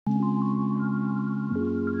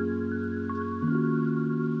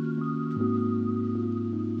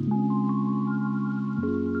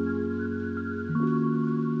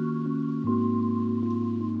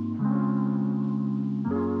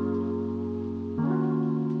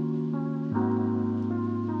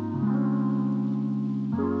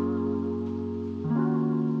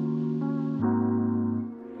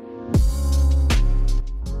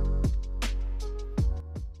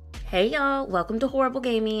Hey y'all, welcome to Horrible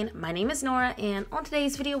Gaming. My name is Nora, and on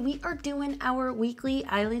today's video we are doing our weekly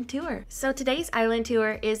island tour. So today's island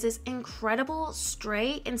tour is this incredible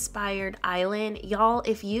Stray inspired island. Y'all,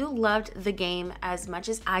 if you loved the game as much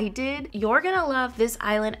as I did, you're gonna love this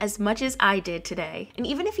island as much as I did today. And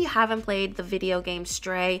even if you haven't played the video game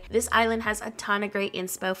Stray, this island has a ton of great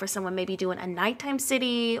inspo for someone maybe doing a nighttime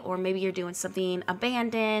city, or maybe you're doing something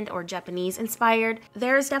abandoned or Japanese inspired.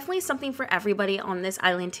 There's definitely something for everybody on this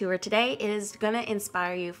island tour. Today is gonna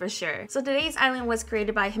inspire you for sure. So today's island was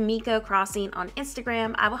created by himiko.crossing on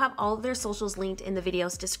Instagram. I will have all of their socials linked in the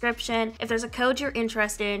video's description. If there's a code you're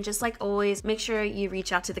interested in, just like always, make sure you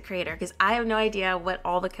reach out to the creator because I have no idea what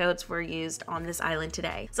all the codes were used on this island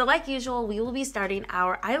today. So like usual, we will be starting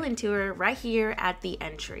our island tour right here at the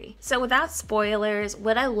entry. So without spoilers,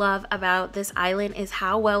 what I love about this island is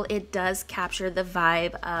how well it does capture the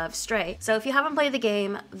vibe of Stray. So if you haven't played the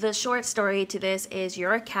game, the short story to this is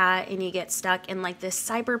you're a cat and you get stuck in like this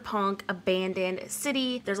cyberpunk abandoned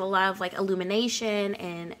city. There's a lot of like illumination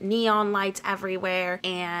and neon lights everywhere,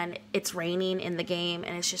 and it's raining in the game,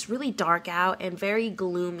 and it's just really dark out and very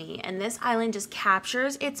gloomy, and this island just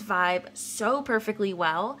captures its vibe so perfectly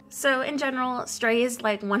well. So in general, Stray is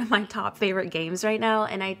like one of my top favorite games right now,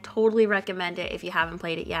 and I totally recommend it if you haven't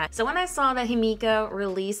played it yet. So when I saw that Himiko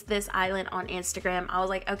released this island on Instagram, I was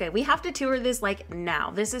like, okay, we have to tour this like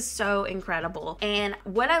now. This is so incredible. And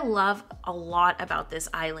what I love a lot about this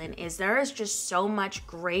island is there is just so much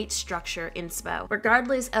great structure inspo.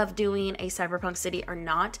 Regardless of doing a cyberpunk city or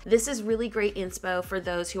not, this is really great inspo for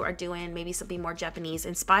those who are doing maybe something more Japanese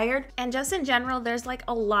inspired. And just in general, there's like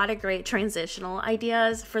a lot of great transitional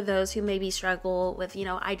ideas for those who maybe struggle with, you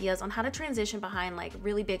know, ideas on how to transition behind like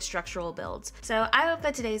really big structural builds. So I hope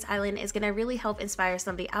that today's island is going to really help inspire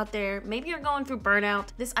somebody out there. Maybe you're going through burnout.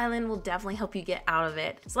 This island will definitely help you get out of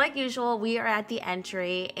it. So like usual, we are at the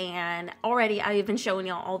entry, and already I've been showing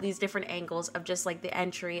y'all all these different angles of just like the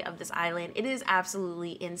entry of this island. It is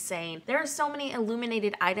absolutely insane. There are so many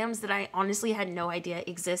illuminated items that I honestly had no idea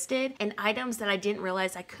existed, and items that I didn't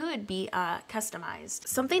realize I could be customized.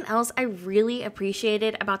 Something else I really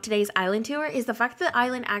appreciated about today's island tour is the fact that the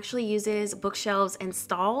island actually uses bookshelves and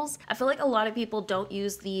stalls. I feel like a lot of people don't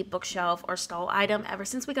use the bookshelf or stall item ever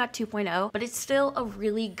since we got 2.0, but it's still a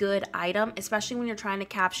really good item, especially when you're trying to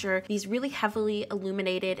capture these really heavily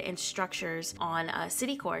illuminated and structures on a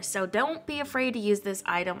city core. So don't be afraid to use this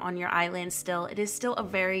item on your island still. It is still a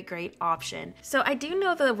very great option. So I do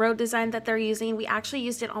know the road design that they're using. We actually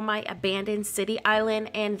used it on my abandoned city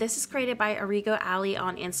island, and this is created by Arigo Alley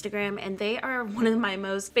on Instagram, and they are one of my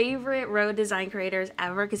most favorite road design creators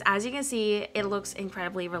ever because as you can see, it looks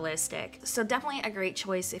incredibly realistic. So definitely a great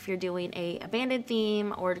choice if you're doing a abandoned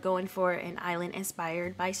theme or going for an island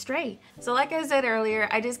inspired by Stray. So like I said earlier,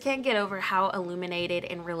 I just can't get over how illuminated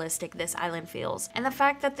and realistic this island feels, and the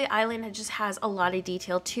fact that the island just has a lot of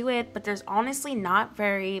detail to it, but there's honestly not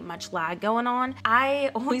very much lag going on.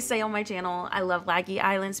 I always say on my channel I love laggy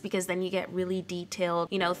islands because then you get really detailed,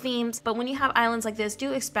 you know, themes, but when you have islands like this,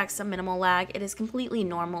 do expect some minimal lag. It is completely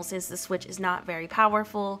normal since the Switch is not very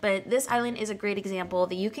powerful, but this island is a great example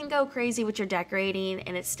that you can go crazy with your decorating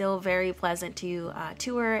and it's still very pleasant to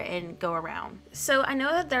tour and go around. So I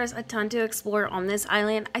know that there's a ton to explore on this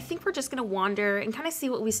island. I think we're just gonna wander and kind of see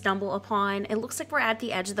what we stumble upon. It looks like we're at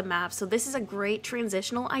the edge of the map, so this is a great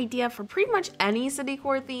transitional idea for pretty much any city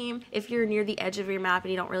core theme if you're near the edge of your map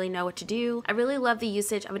and you don't really know what to do. I really love the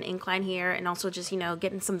usage of an incline here, and also just, you know,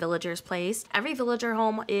 getting some villagers placed. Every villager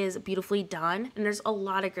home is beautifully done, and there's a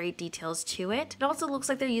lot of great details to it. It also looks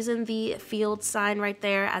like they're using the field sign right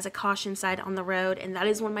there as a caution sign on the road, and that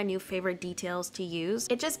is one of my new favorite details to use.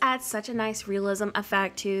 It just adds such a nice realism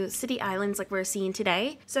effect to city islands like we're seeing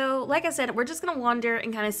today. So like I said, we're just gonna wander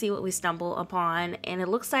and kind of see what we stumble upon, and it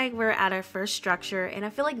looks like we're at our first structure, and I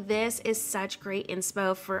feel like this is such great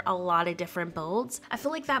inspo for a lot of different builds. I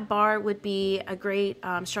feel like that bar would be a great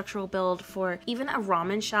structural build for even a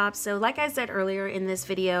ramen shop. So like I said earlier in this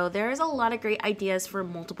video, there is a lot of great ideas for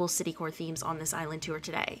multiple city core themes on this island tour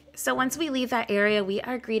today. So once we leave that area, we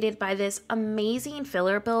are greeted by this amazing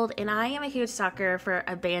filler build, and I am a huge sucker for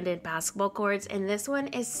abandoned basketball courts, and this one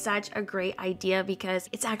is such a great idea because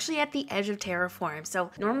it's actually at the edge of terraform.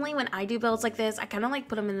 So normally when I do builds like this, I kind of like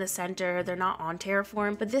put them in the center. They're not on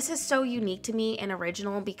terraform, but this is so unique to me and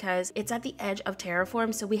original because it's at the edge of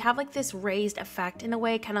terraform. So we have like this raised effect in a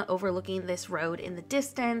way, kind of overlooking this road in the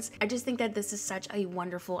distance. I just think that this is such a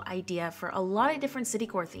wonderful idea for a lot of different city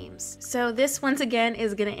core themes. So this once again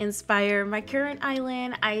is going to inspire my current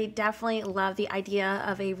island. I definitely love the idea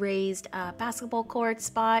of a raised basketball court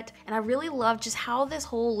spot, and I really love just how this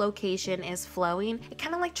whole location is flowing. It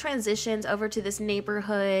kind of like transitions over to this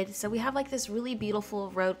neighborhood. So we have like this really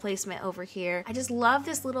beautiful road placement over here. I just love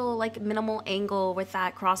this little like minimal angle with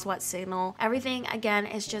that crosswalk signal. Everything again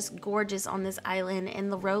is just gorgeous on this island,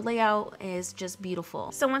 and the road layout is just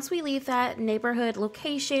beautiful. So once we leave that neighborhood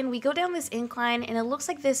location, we go down this incline, and it looks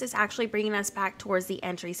like this is actually bringing us back towards the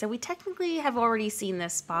entry. So we technically have already seen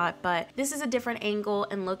this spot, but this is a different angle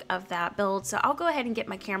and look of that build. So I'll go ahead and get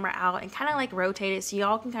my camera out and kind of like rotate it so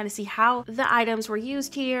y'all can kind of see how the items were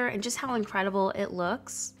used here and just how incredible it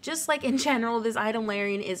looks. Just like in general, this item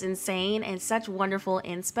layering is insane and such wonderful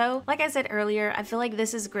inspo. Like I said earlier, I feel like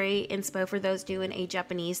this is great inspo for those doing a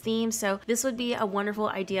Japanese theme. So this would be a wonderful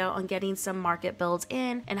idea on getting some market builds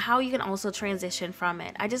in and how you can also transition from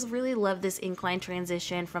it. I just really love this incline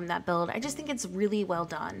transition from that build. I just think it's really well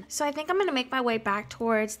done. So I think I'm gonna make my way back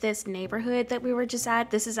towards this neighborhood that we were just at.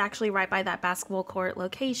 This is actually right by that basketball court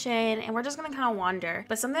location, and we're just gonna kind of wander.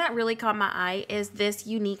 But something that really caught my eye is this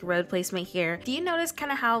unique road placement here. Do you notice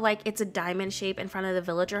kind of how like it's a diamond shape in front of the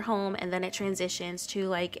villager home and then it transitions to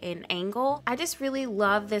like an angle? I just really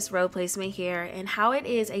love this road placement here and how it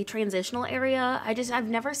is a transitional area. I've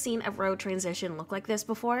never seen a road transition look like this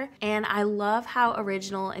before, and I love how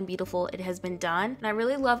original and beautiful it has been done. And I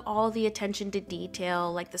really love all the attention to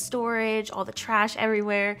detail, like the storage, all the trash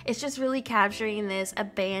everywhere. It's just really capturing this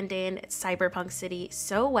abandoned cyberpunk city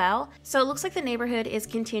so well. So it looks like the neighborhood is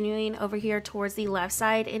continuing over here towards the left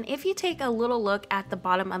side, and if you take a little look at the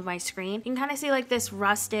bottom of my screen, you can kind of see like this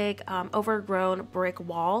rustic overgrown brick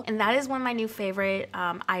wall, and that is one of my new favorite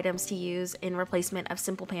items to use in replacement of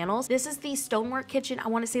simple panels. This is the stonework kitchen. I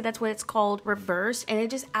want to say that's what it's called, reversed, and it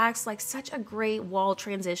just acts like such a great wall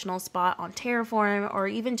transitional spot on terraform or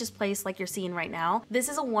even just place like you're seeing right now. This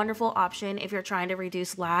is a wonderful option if you're trying to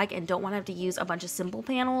reduce lag and don't want to have to use a bunch of simple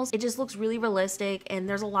panels. It just looks really realistic, and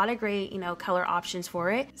there's a lot of great, you know, color options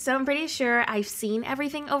for it. So I'm pretty sure I've seen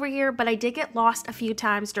everything over here, but I did get lost a few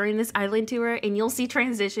times during this island tour, and you'll see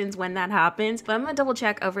transitions when that happens. But I'm gonna double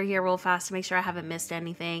check over here real fast to make sure I haven't missed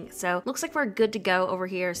anything. So looks like we're good to go over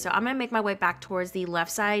here. So I'm gonna make my way back towards the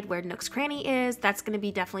left side where Nook's Cranny is. That's gonna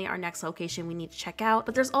be definitely our next location we need to check out,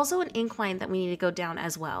 but there's also an incline that we need to go down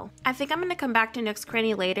as well. I think I'm gonna come back to Nook's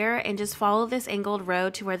Cranny later and just follow this angled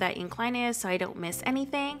road to where that incline is so I don't miss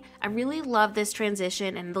anything. I really love this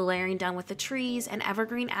transition and the layering done with the trees and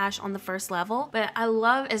evergreen ash on the first level, but I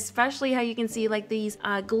love especially how you can see like these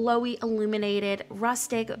glowy illuminated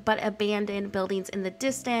rustic but abandoned buildings in the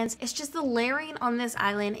distance. It's just the layering on this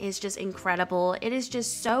island is just incredible. It is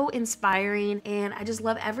just so inspiring, and I just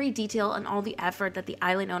love every detail and all the effort that the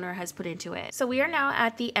island owner has put into it. So we are now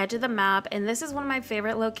at the edge of the map, and this is one of my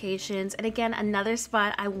favorite locations, and again another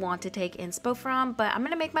spot I want to take inspo from, but I'm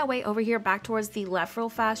gonna make my way over here back towards the left real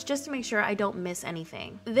fast just to make sure I don't miss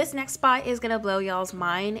anything. This next spot is gonna blow y'all's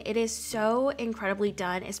mind. It is so incredibly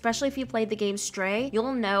done, especially if you played the game Stray.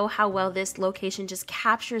 You'll know how well this location just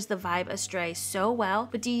captures the vibe of Stray so well.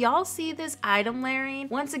 But do y'all see this item layering?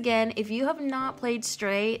 Once again, if you have not played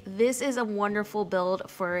Stray, this is a wonderful build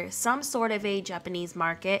for some sort of a Japanese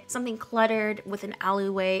market, something cluttered with an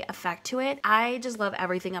alleyway effect to it. I just love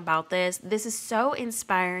everything about this. This is so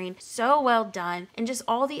inspiring, so well done, and just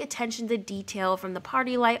all the attention to detail from the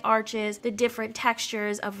party light arches, the different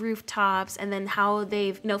textures of rooftops, and then how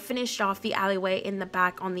they've, you know, finished off the alleyway in the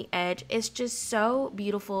back on the edge. It's just so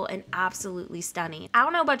beautiful and absolutely stunning. I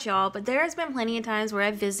don't know about y'all, but there has been plenty of times where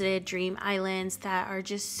I've visited dream islands that are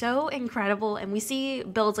just so incredible, and we see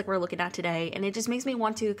builds like we're looking at today, and it just makes me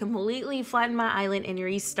want to completely flatten my island and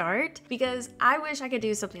restart, because I wish I could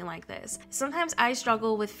do something like this. Sometimes I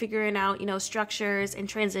struggle with figuring out, you know, structures and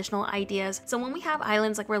transitional ideas. So when we have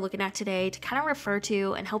islands like we're looking at today to kind of refer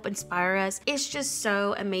to and help inspire us, it's just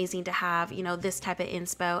so amazing to have, you know, this type of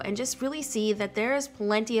inspo and just really see that there is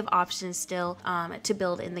plenty of options still to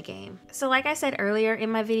build in the game. So like I said earlier in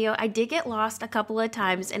my video, I did get lost a couple of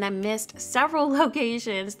times and I missed several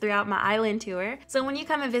locations throughout my island tour. So when you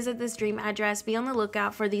come and visit this dream address, be on the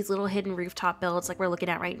lookout for these little hidden rooftop builds like we're looking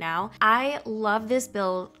at right now. I love this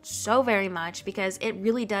build so very much because it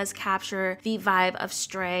really does capture the vibe of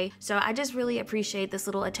Stray. So I just really appreciate this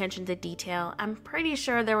little attention to detail. I'm pretty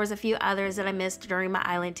sure there was a few others that I missed during my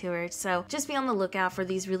island tour. So just be on the lookout for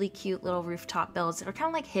these really cute little rooftop builds that are kind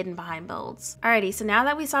of like hidden behind builds. Alrighty, so now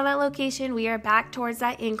that we saw that location, we are back towards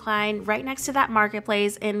that incline right next to that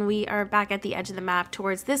marketplace, and we are back at the edge of the map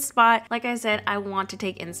towards this spot. Like I said, I want to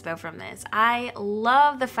take inspo from this. I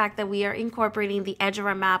love the fact that we are incorporating the edge of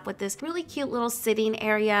our map with this really cute little sitting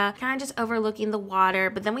area, kind of just overlooking the water,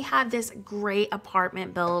 but then we have this great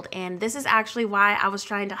apartment build, and this is actually why I was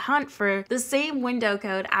trying to hunt for the same window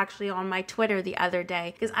code actually on my Twitter the other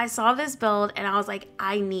day, because I saw this build and I was like,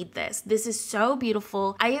 I need this. This is so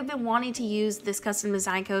beautiful. I have been wanting to use this custom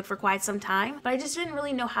design code for quite some time, but I just didn't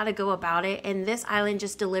really know how to go about it, and this island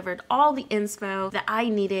just delivered all the inspo that I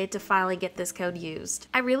needed to finally get this code used.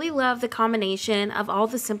 I really love the combination of all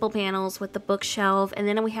the simple panels with the bookshelf, and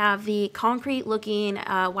then we have the concrete looking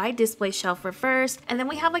wide display shelf reversed, and then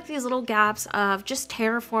we have like these little gaps of just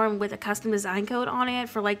terraform with a custom design code on it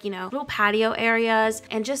for like, you know, little patio areas,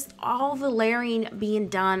 and just all the layering being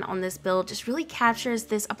done on this build just really captures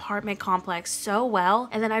this apartment complex so well.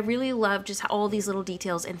 And then I really love just all these little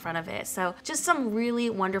details in front of it. So just some really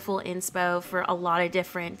wonderful inspo for a lot of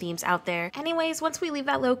different themes out there. Anyways, once we leave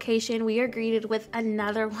that location, we are greeted with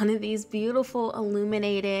another one of these beautiful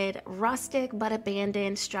illuminated, rustic but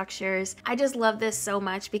abandoned structures. I just love this so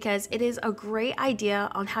much because it is a great idea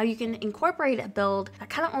on how you can incorporate a build that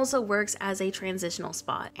kind of also works as a transitional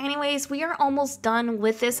spot. Anyways, we are almost done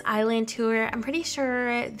with this island tour. I'm pretty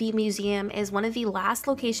sure the museum is one of the last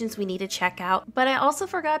locations we need to check out, but I also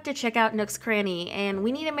forgot to check out Nook's Cranny, and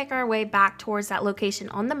we need to make our way back towards that location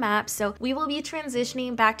on the map, so we will be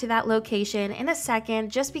transitioning back to that location in a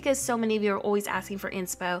second, just because so many of you are always asking for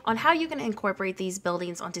inspo on how you can incorporate these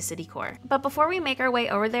buildings onto city core. But before we make our way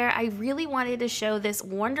over there, I really wanted to show this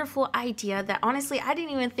wonderful idea that honestly I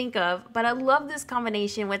didn't even think of, but I love this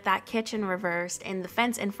combination with that kitchen reversed and the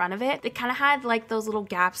fence in front of it. It kind of had like those little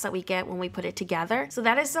gaps that we get when we put it together, so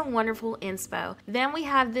that is some wonderful inspo. Then we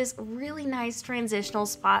have this really nice transitional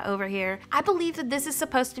spot over here. I believe that this is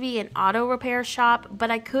supposed to be an auto repair shop,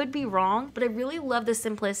 but I could be wrong, but I really love the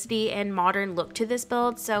simplicity and modern look to this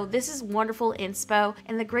build, so this is wonderful inspo.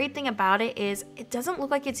 And the great thing about it is it doesn't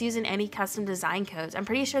look like it's using any custom design codes. I'm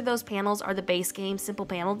pretty sure those panels are the base game simple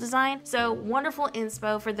panel design, so wonderful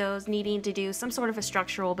inspo for those needing to do some sort of a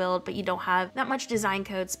structural build but you don't have that much design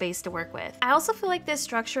code space to work with. I also feel like this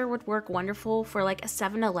structure would work wonderful for like a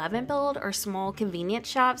 7-Eleven build or small convenience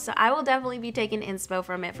shop, so I will definitely be taking inspo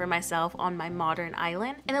from it for myself on my modern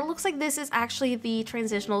island. And it looks like this is actually the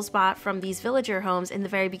transitional spot from these villager homes in the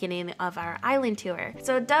very beginning of our island tour.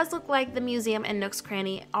 So it does look like the museum and Nook's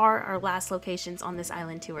Cranny are our last locations on this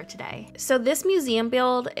island tour today. So this museum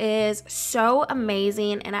build is so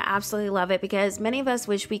amazing and I absolutely love it because many of us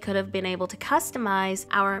wish we could have been able to customize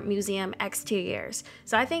our museum exteriors.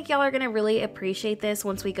 So I think y'all are going to really appreciate this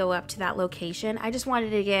once we go up to that location. I just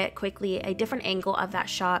wanted to get quickly a different angle of that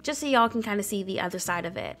shop just so y'all can kind of see the other side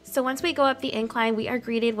of it. So once we go up the incline, we are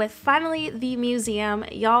greeted with finally the museum.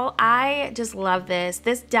 Y'all, I just love this.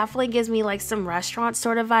 This definitely gives me like some restaurant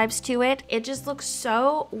sort of vibes to it. It just looks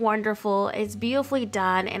so wonderful. It's beautifully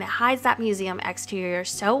done and it hides that museum exterior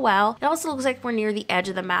so well. It also looks like we're near the edge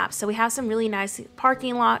of the map. So we have some really nice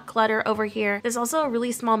parking lot clutter over here. There's also a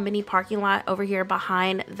really small mini parking lot over here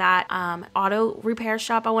behind that auto repair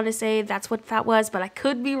shop. I want to say that's what that was, but I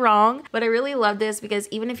could be wrong. But I really love this because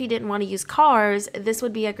even if you didn't want to use cars, this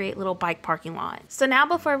would be a great little bike parking lot. So now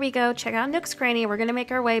before we go check out Nook's Cranny, we're going to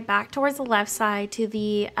make our way back towards the left side to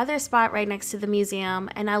the other spot right next to the museum.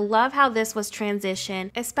 And I love how this was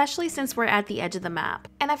transitioned, especially since we're at the edge of the map.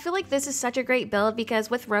 And I feel like this is such a great build because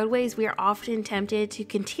with roadways, we are often tempted to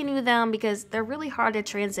continue them because they're really hard to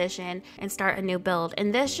transition and start a new build.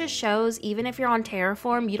 And this just shows even if you're on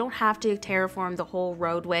terraform, you don't have to terraform the whole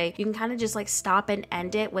roadway. You can kind of just like stop and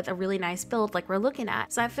end it with a really nice build like we're looking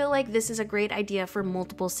at. So I feel like this is a great idea for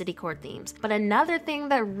multiple city core themes. But another thing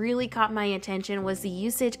that really caught my attention was the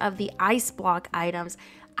usage of the ice block items.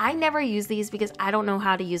 I never use these because I don't know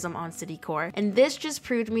how to use them on city core, and this just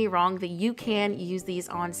proved me wrong that you can use these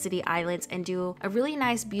on city islands and do a really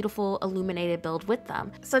nice beautiful illuminated build with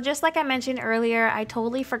them. So just like I mentioned earlier, I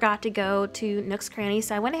totally forgot to go to Nook's Cranny,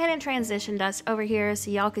 so I went ahead and transitioned us over here so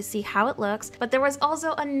y'all could see how it looks. But there was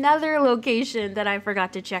also another location that I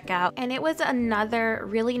forgot to check out, and it was another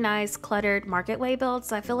really nice cluttered market way build.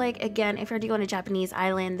 So I feel like, again, if you're doing a Japanese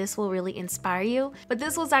island, this will really inspire you. But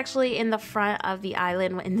this was actually in the front of the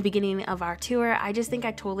island in the beginning of our tour. I just think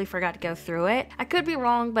I totally forgot to go through it. I could be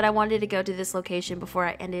wrong, but I wanted to go to this location before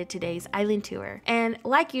I ended today's island tour. And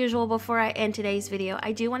like usual, before I end today's video,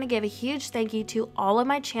 I do want to give a huge thank you to all of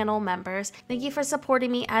my channel members. Thank you for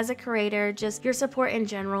supporting me as a creator. Just your support in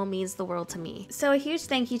general means the world to me. So a huge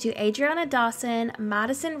thank you to Adriana Dawson,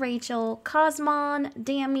 Madison Rachel, Cosmon,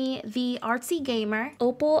 Dammy, the Artsy Gamer,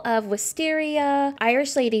 Opal of Wisteria,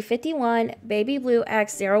 Irish Lady 51, Baby Blue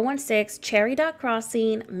X016,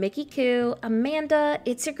 Cherry.Crossing, Mickey Koo, Amanda,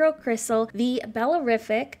 It's Your Girl Crystal, The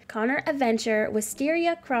Bellarific, Connor Adventure,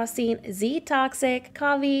 Wisteria Crossing, Z Toxic,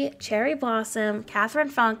 Kavi, Cherry Blossom, Catherine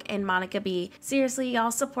Funk, and Monica B. Seriously,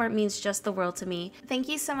 y'all support means just the world to me. Thank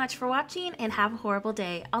you so much for watching and have a horrible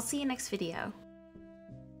day. I'll see you next video.